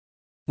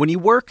When you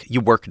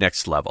work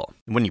next level.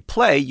 And when you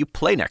play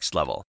next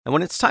level. And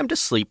when it's time to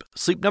sleep,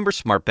 Sleep Number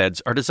smart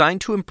beds are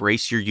designed to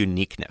embrace your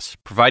uniqueness,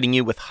 providing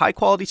you with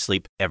high-quality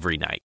sleep every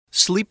night.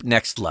 Sleep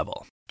next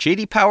level.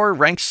 J.D. Power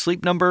ranks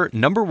Sleep Number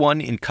number 1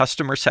 in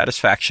customer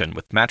satisfaction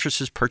with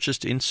mattresses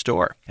purchased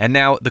in-store. And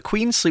now, the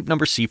Queen Sleep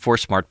Number C4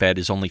 smart bed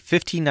is only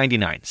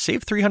 $1,599.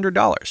 Save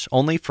 $300,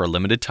 only for a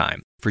limited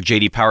time. For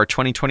J.D. Power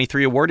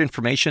 2023 award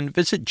information,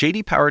 visit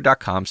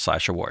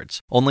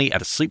jdpower.com/awards. Only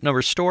at a Sleep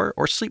Number store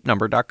or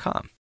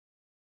sleepnumber.com.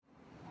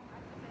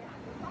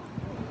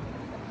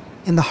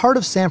 In the heart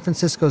of San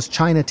Francisco's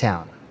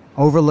Chinatown,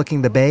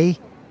 overlooking the bay,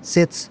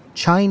 sits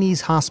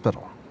Chinese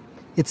Hospital.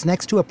 It's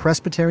next to a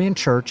Presbyterian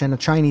church and a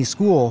Chinese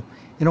school,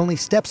 and only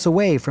steps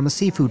away from a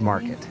seafood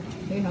market.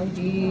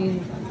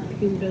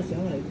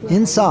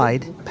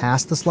 Inside,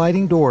 past the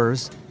sliding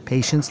doors,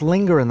 patients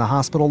linger in the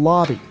hospital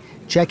lobby,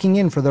 checking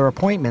in for their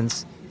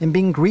appointments and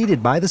being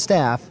greeted by the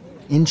staff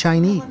in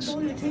Chinese.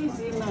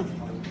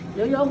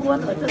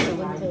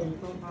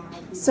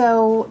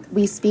 So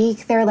we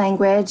speak their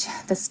language,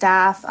 the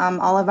staff,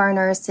 all of our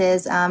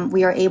nurses,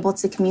 we are able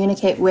to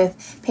communicate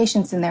with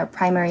patients in their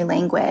primary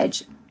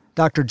language.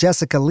 Dr.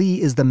 Jessica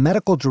Lee is the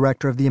medical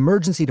director of the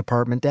emergency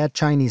department at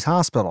Chinese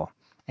Hospital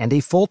and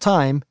a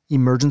full-time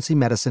emergency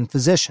medicine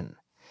physician.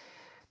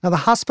 Now,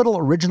 the hospital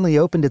originally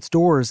opened its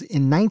doors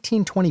in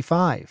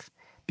 1925,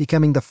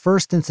 becoming the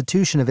first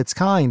institution of its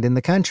kind in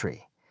the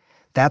country.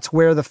 That's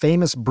where the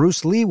famous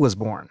Bruce Lee was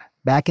born,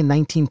 back in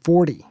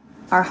 1940.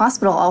 Our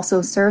hospital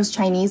also serves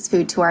Chinese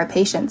food to our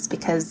patients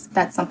because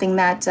that's something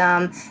that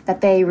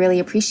they really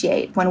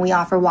appreciate. When we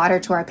offer water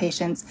to our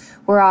patients,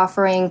 we're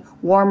offering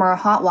warm or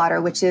hot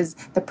water, which is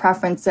the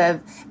preference of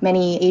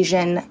many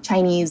Asian,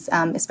 Chinese,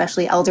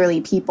 especially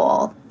elderly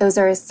people. Those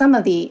are some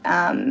of the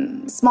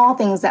small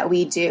things that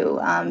we do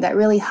that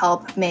really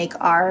help make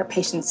our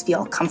patients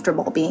feel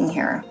comfortable being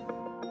here.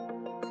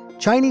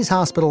 Chinese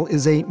Hospital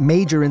is a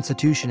major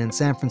institution in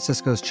San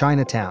Francisco's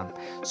Chinatown,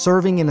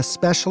 serving an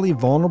especially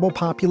vulnerable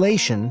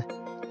population,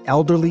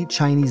 elderly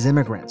Chinese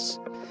immigrants.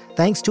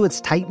 Thanks to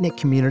its tight-knit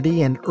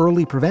community and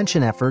early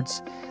prevention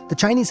efforts, the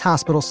Chinese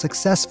hospital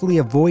successfully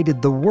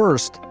avoided the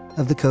worst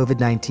of the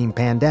COVID-19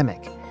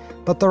 pandemic.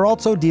 But they're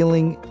also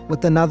dealing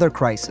with another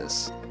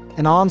crisis,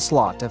 an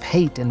onslaught of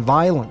hate and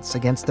violence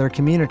against their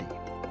community.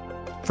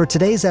 For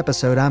today's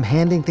episode, I'm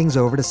handing things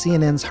over to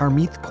CNN's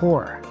Harmeet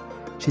Kaur.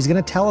 She's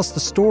going to tell us the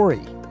story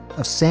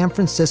of San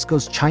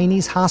Francisco's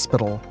Chinese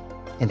Hospital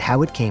and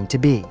how it came to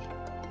be.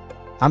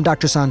 I'm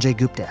Dr. Sanjay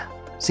Gupta,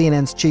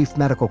 CNN's chief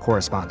medical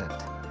correspondent.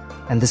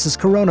 And this is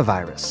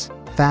Coronavirus,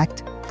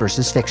 Fact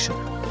versus Fiction.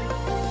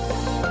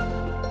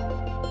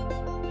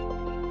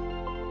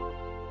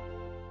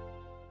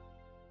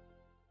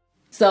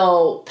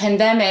 So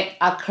pandemic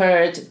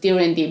occurred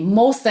during the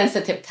most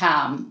sensitive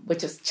time,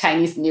 which is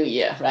Chinese New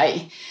Year,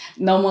 right?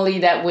 Normally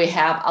that we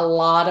have a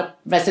lot of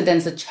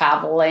residents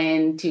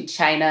traveling to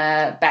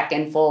China back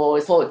and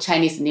forth for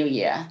Chinese New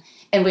Year.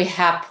 And we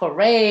have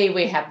parade,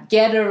 we have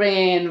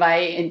gathering,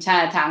 right, in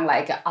Chinatown,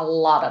 like a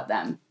lot of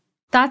them.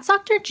 That's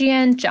Dr.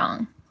 Jian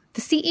Zhang,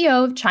 the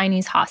CEO of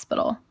Chinese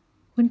Hospital.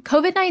 When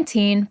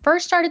COVID-19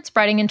 first started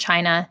spreading in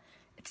China,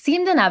 it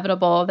seemed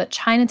inevitable that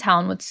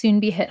Chinatown would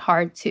soon be hit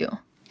hard too.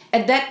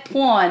 At that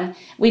point,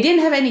 we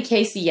didn't have any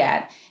case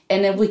yet,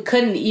 and then we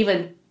couldn't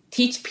even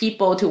teach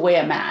people to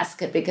wear a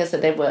mask because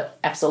there were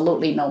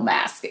absolutely no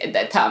mask at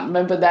that time.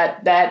 Remember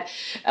that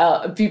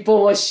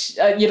people were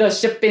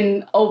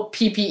shipping old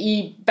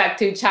PPE back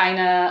to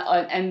China,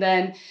 and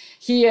then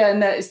here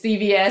in the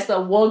CVS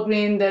or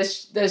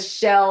Walgreens, the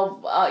shelf,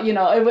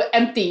 it was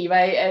empty,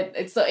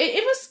 right? So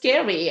it was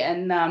scary,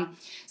 and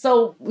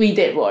so we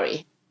did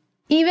worry.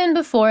 Even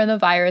before the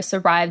virus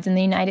arrived in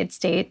the United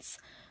States,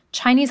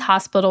 Chinese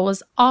Hospital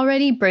was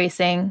already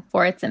bracing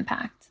for its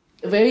impact.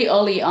 Very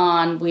early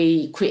on,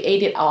 we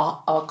created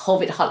our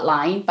COVID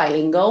hotline,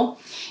 bilingual,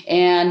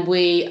 and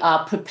we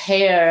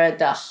prepared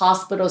the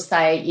hospital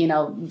site,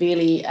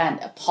 really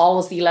at a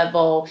policy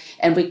level,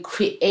 and we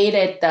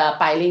created the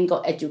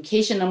bilingual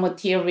educational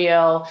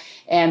material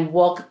and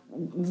work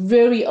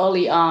very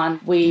early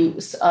on. We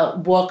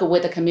work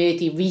with the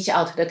community, reach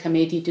out to the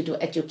community to do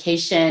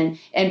education.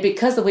 And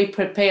because we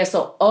prepared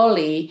so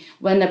early,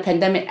 when the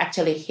pandemic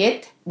actually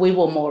hit, we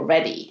were more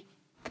ready.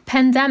 The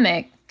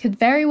pandemic could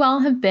very well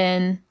have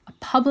been a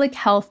public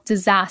health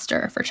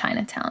disaster for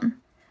Chinatown.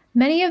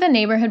 Many of the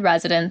neighborhood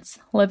residents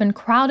live in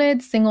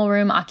crowded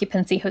single-room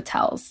occupancy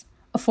hotels,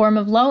 a form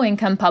of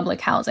low-income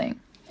public housing.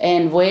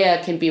 And where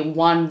it can be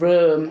one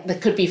room, there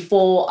could be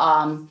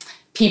 4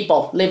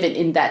 people living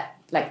in that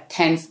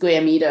 10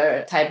 square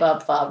meter type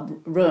of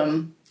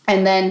room.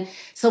 And then,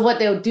 so what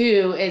they'll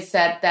do is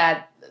that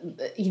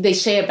they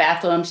share a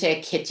bathroom, share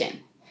a kitchen.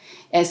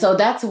 And so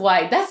that's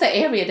why, that's the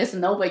area, there's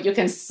nowhere you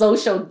can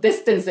social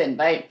distance in,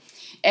 right?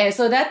 And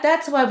so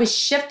that's why we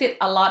shifted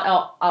a lot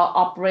of our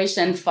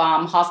operation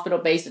from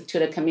hospital-based to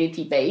the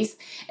community-based.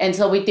 And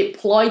so we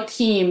deployed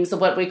teams,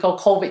 what we call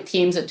COVID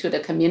teams, to the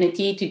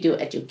community to do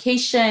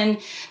education,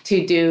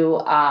 to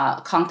do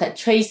contact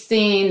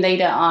tracing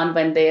later on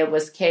when there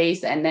was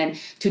case, and then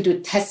to do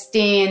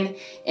testing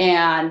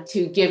and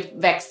to give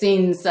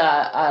vaccines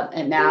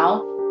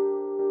now.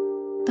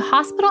 The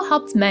hospital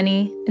helped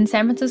many in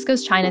San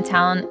Francisco's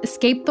Chinatown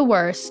escape the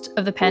worst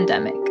of the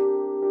pandemic.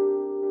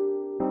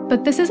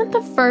 But this isn't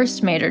the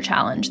first major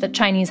challenge that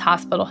Chinese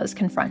hospital has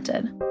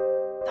confronted.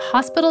 The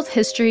hospital's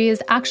history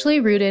is actually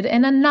rooted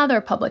in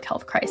another public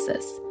health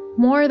crisis,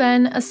 more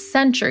than a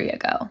century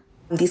ago.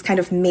 These kind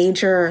of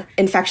major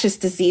infectious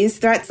disease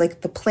threats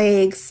like the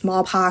plague,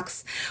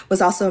 smallpox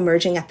was also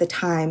emerging at the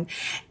time.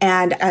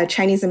 And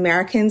Chinese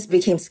Americans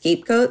became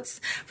scapegoats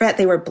for that.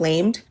 They were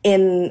blamed.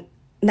 In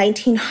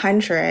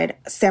 1900,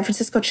 San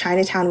Francisco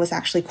Chinatown was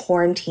actually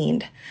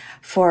quarantined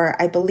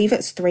for, I believe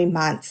it's 3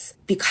 months,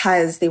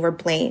 because they were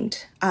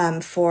blamed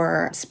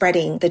for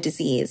spreading the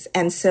disease.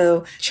 And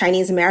so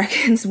Chinese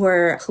Americans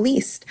were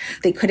policed.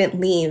 They couldn't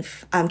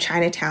leave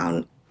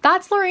Chinatown.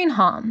 That's Lorraine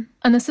Hom,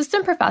 an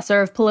assistant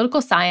professor of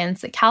political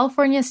science at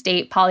California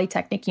State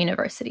Polytechnic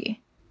University.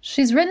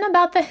 She's written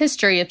about the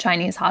history of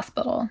Chinese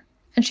hospital,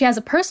 and she has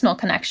a personal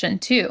connection,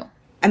 too.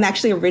 I'm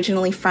actually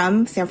originally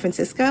from San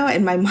Francisco,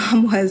 and my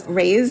mom was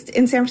raised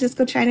in San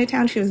Francisco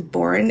Chinatown. She was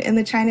born in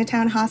the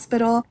Chinatown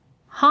Hospital.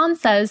 Han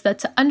says that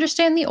to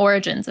understand the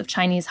origins of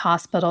Chinese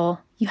hospital,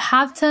 you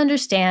have to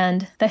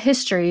understand the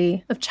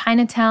history of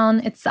Chinatown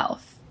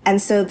itself.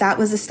 And so that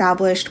was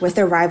established with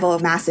the arrival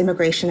of mass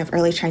immigration of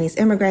early Chinese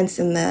immigrants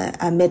in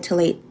the mid to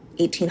late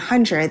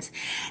 1800s.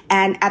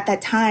 And at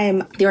that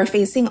time, they were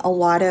facing a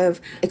lot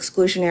of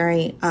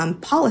exclusionary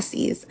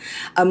policies,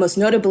 most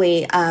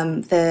notably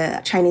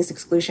the Chinese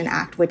Exclusion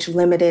Act, which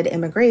limited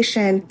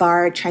immigration,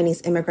 barred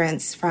Chinese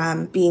immigrants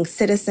from being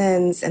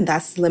citizens, and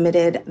thus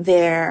limited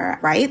their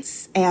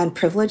rights and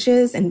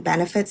privileges and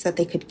benefits that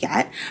they could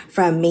get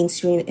from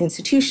mainstream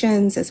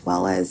institutions as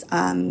well as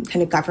kind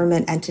of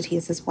government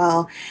entities as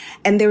well.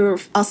 And they were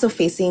also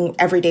facing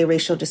everyday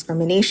racial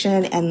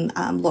discrimination and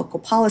local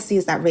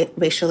policies that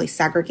racially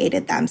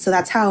segregated them. So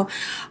that's how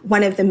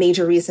one of the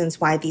major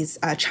reasons why these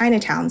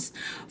Chinatowns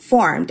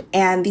formed.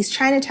 And these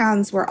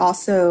Chinatowns were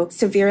also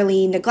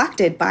severely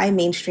neglected by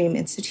mainstream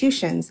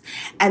institutions.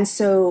 And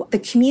so the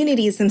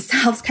communities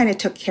themselves kind of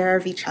took care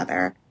of each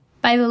other.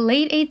 By the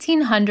late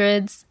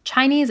 1800s,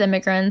 Chinese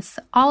immigrants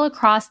all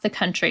across the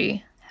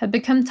country had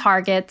become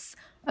targets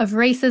of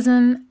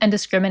racism and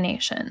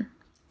discrimination.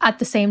 At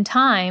the same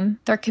time,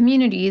 their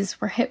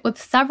communities were hit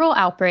with several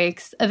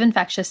outbreaks of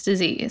infectious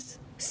disease.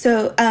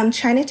 So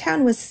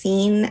Chinatown was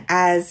seen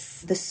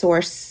as the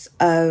source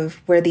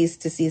of where these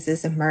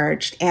diseases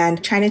emerged.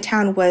 And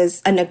Chinatown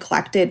was a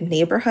neglected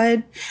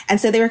neighborhood. And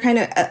so they were kind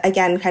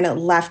of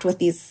left with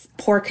these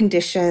poor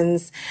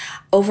conditions,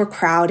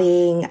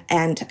 overcrowding,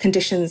 and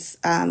conditions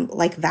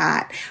like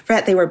that. For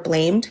that, they were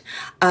blamed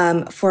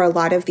for a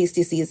lot of these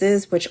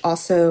diseases, which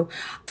also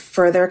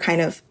further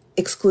kind of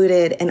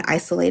excluded and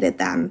isolated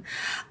them.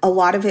 A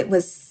lot of it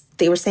was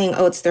they were saying,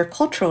 it's their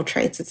cultural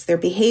traits, it's their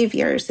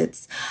behaviors,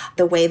 it's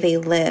the way they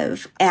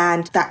live,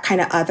 and that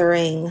kind of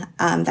othering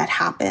that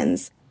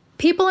happens.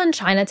 People in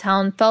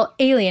Chinatown felt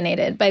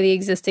alienated by the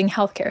existing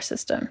healthcare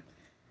system.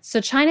 So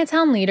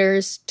Chinatown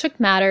leaders took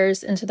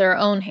matters into their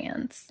own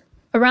hands.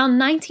 Around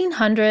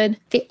 1900,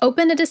 they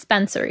opened a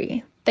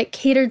dispensary that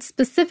catered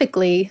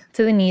specifically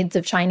to the needs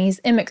of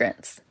Chinese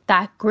immigrants.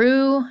 That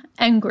grew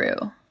and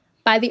grew.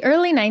 By the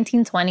early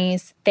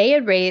 1920s, they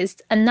had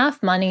raised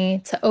enough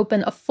money to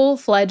open a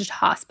full-fledged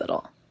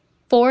hospital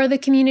for the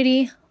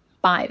community,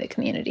 by the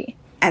community.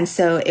 And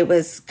so it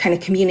was kind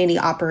of community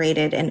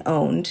operated and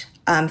owned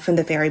from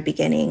the very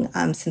beginning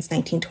since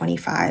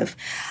 1925.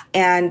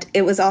 And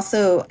it was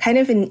also kind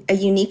of a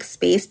unique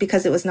space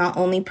because it was not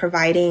only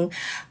providing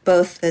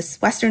both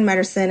this Western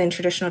medicine and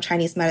traditional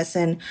Chinese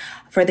medicine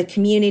for the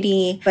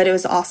community, but it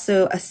was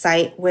also a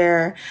site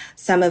where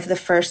some of the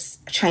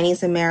first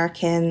Chinese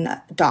American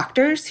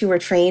doctors who were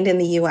trained in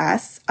the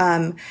U.S.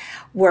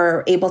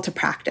 Were able to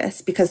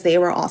practice because they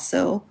were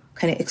also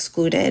kind of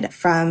excluded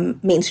from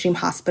mainstream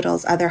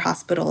hospitals, other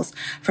hospitals,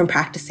 from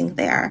practicing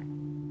there.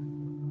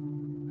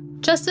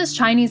 Just as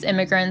Chinese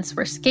immigrants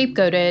were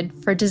scapegoated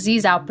for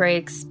disease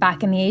outbreaks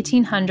back in the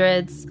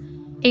 1800s,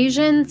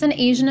 Asians and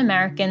Asian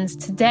Americans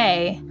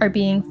today are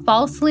being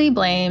falsely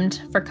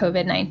blamed for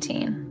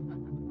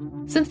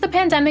COVID-19. Since the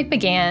pandemic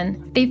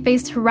began, they've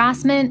faced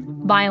harassment,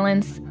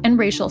 violence, and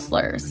racial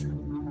slurs.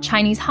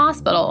 Chinese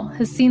Hospital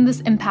has seen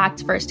this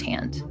impact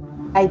firsthand.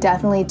 I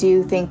definitely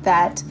do think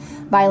that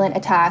violent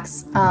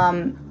attacks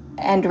and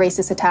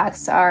racist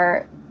attacks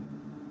are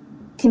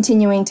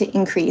continuing to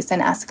increase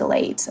and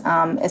escalate,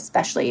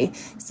 especially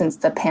since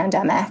the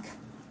pandemic.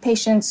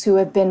 Patients who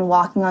have been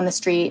walking on the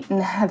street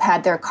and have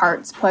had their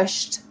carts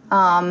pushed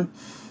while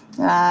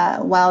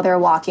they're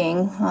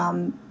walking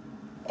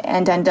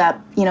and end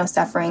up,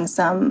 suffering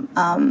some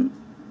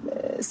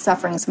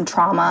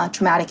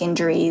traumatic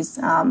injuries,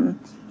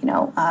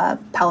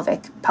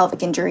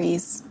 pelvic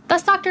injuries.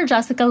 That's Dr.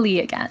 Jessica Lee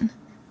again,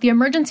 the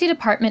emergency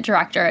department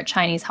director at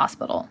Chinese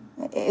Hospital.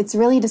 It's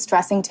really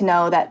distressing to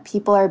know that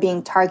people are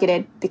being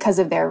targeted because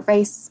of their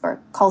race or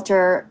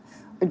culture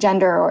or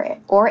gender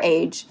or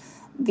age.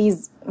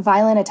 These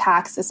violent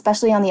attacks,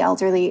 especially on the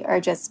elderly, are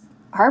just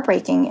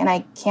heartbreaking, and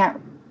I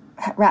can't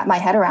wrap my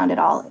head around it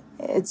all.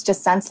 It's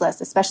just senseless,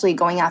 especially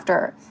going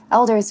after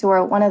elders who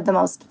are one of the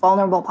most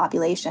vulnerable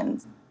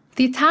populations.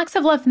 The attacks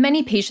have left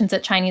many patients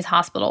at Chinese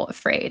Hospital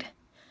afraid.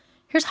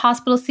 Here's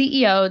hospital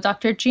CEO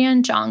Dr.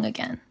 Jian Zhang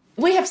again.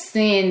 We have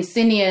seen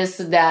seniors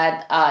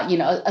that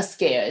are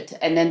scared,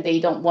 and then they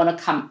don't want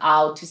to come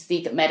out to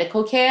seek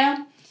medical care.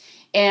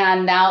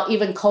 And now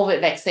even COVID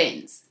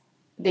vaccines,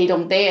 they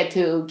don't dare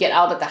to get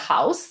out of the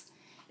house.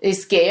 They're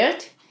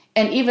scared.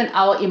 And even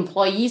our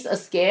employees are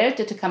scared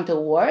to come to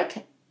work.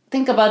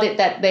 Think about it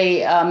that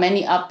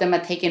many of them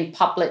are taking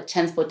public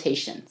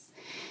transportations.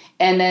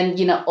 And then,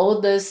 all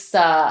these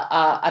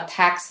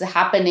attacks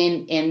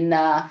happening in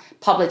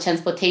public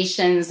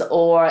transportations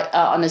or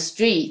on the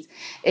streets,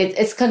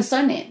 it's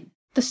concerning.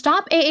 The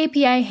Stop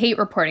AAPI Hate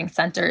Reporting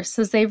Center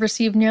says they've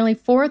received nearly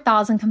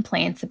 4,000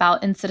 complaints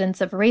about incidents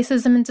of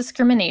racism and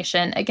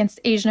discrimination against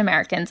Asian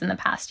Americans in the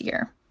past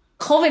year.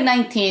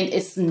 COVID-19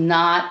 is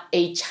not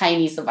a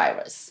Chinese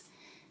virus.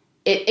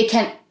 It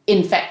can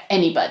infect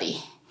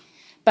anybody.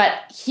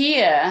 But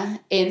here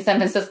in San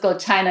Francisco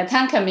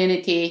Chinatown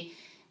community,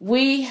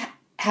 we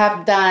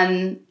have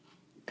done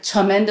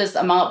tremendous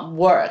amount of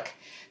work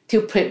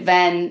to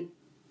prevent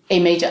a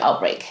major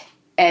outbreak.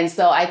 And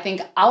so I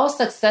think our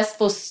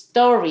successful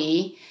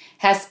story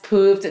has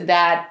proved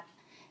that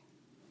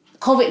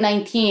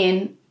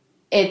COVID-19,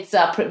 it's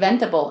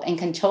preventable and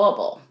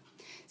controllable.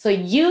 So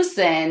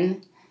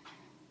using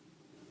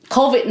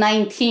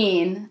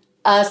COVID-19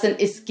 as an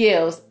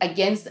excuse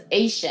against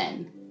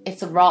Asian,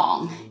 it's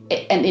wrong,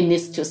 and it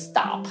needs to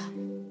stop.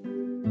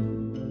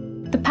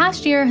 The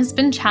past year has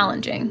been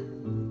challenging.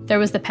 There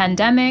was the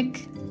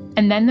pandemic,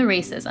 and then the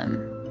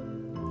racism.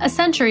 A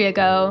century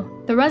ago,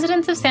 the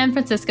residents of San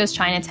Francisco's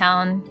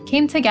Chinatown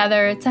came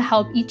together to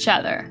help each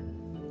other.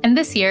 And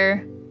this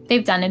year,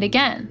 they've done it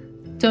again,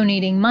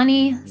 donating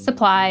money,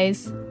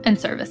 supplies, and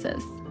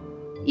services.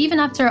 Even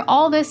after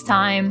all this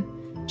time,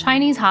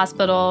 Chinese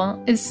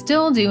Hospital is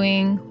still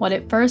doing what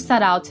it first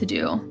set out to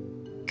do,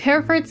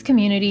 care for its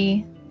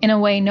community in a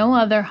way no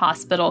other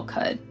hospital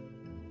could.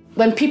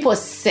 When people are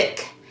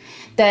sick,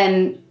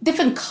 then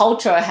different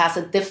culture has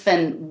a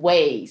different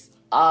ways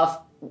of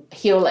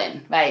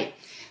healing, right?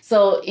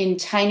 So in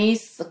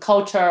Chinese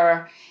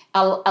culture,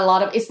 a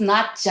lot of, it's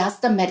not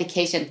just the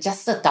medication,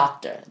 just the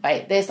doctor,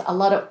 right? There's a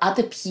lot of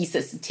other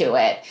pieces to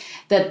it.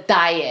 The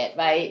diet,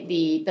 right?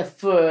 The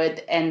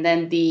food, and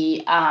then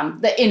the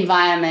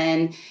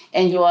environment,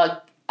 and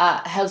your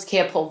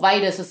healthcare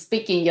providers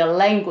speaking your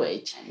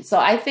language. So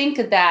I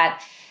think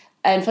that,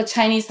 and for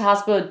Chinese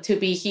Hospital to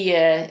be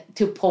here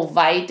to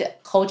provide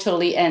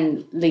culturally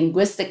and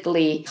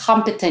linguistically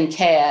competent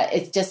care,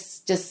 it's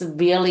just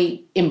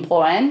really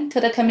important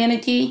to the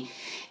community.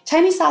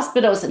 Chinese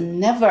Hospital is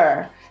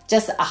never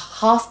just a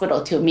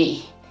hospital to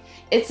me.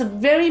 It's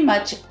very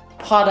much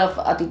part of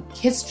the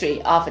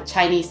history of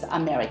Chinese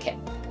American.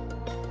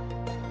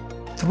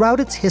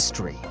 Throughout its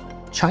history,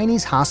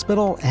 Chinese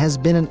Hospital has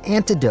been an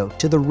antidote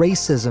to the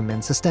racism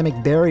and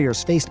systemic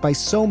barriers faced by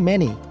so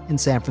many in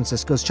San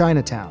Francisco's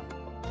Chinatown.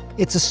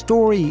 It's a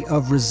story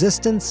of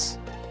resistance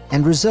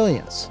and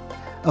resilience,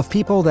 of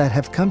people that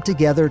have come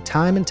together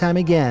time and time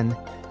again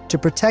to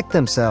protect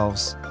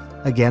themselves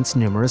against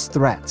numerous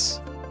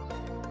threats.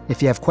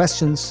 If you have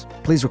questions,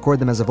 please record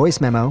them as a voice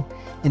memo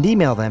and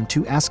email them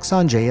to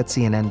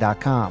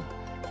asksanjay@cnn.com.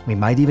 We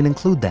might even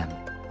include them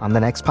on the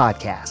next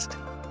podcast.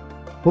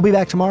 We'll be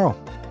back tomorrow.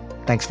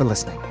 Thanks for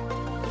listening.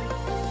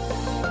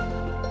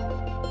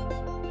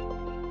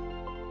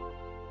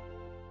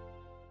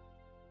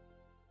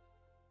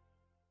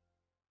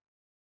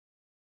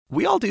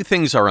 We all do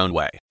things our own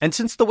way. And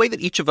since the way that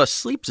each of us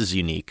sleeps is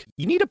unique,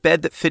 you need a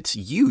bed that fits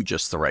you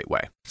just the right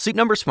way. Sleep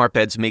Number smart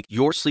beds make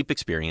your sleep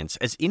experience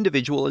as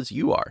individual as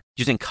you are,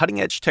 using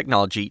cutting-edge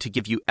technology to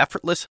give you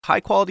effortless,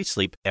 high-quality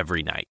sleep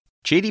every night.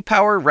 J.D.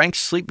 Power ranks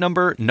Sleep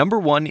Number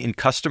 #1 in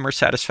customer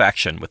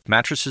satisfaction with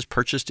mattresses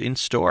purchased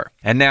in-store.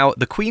 And now,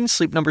 the Queen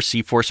Sleep Number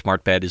C4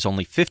 smart bed is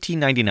only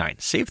 $1,599.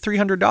 Save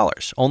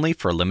 $300, only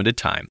for a limited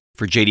time.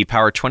 For J.D.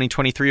 Power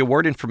 2023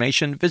 award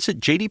information, visit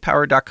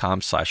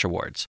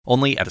jdpower.com/awards.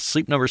 Only at a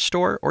Sleep Number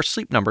store or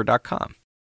sleepnumber.com.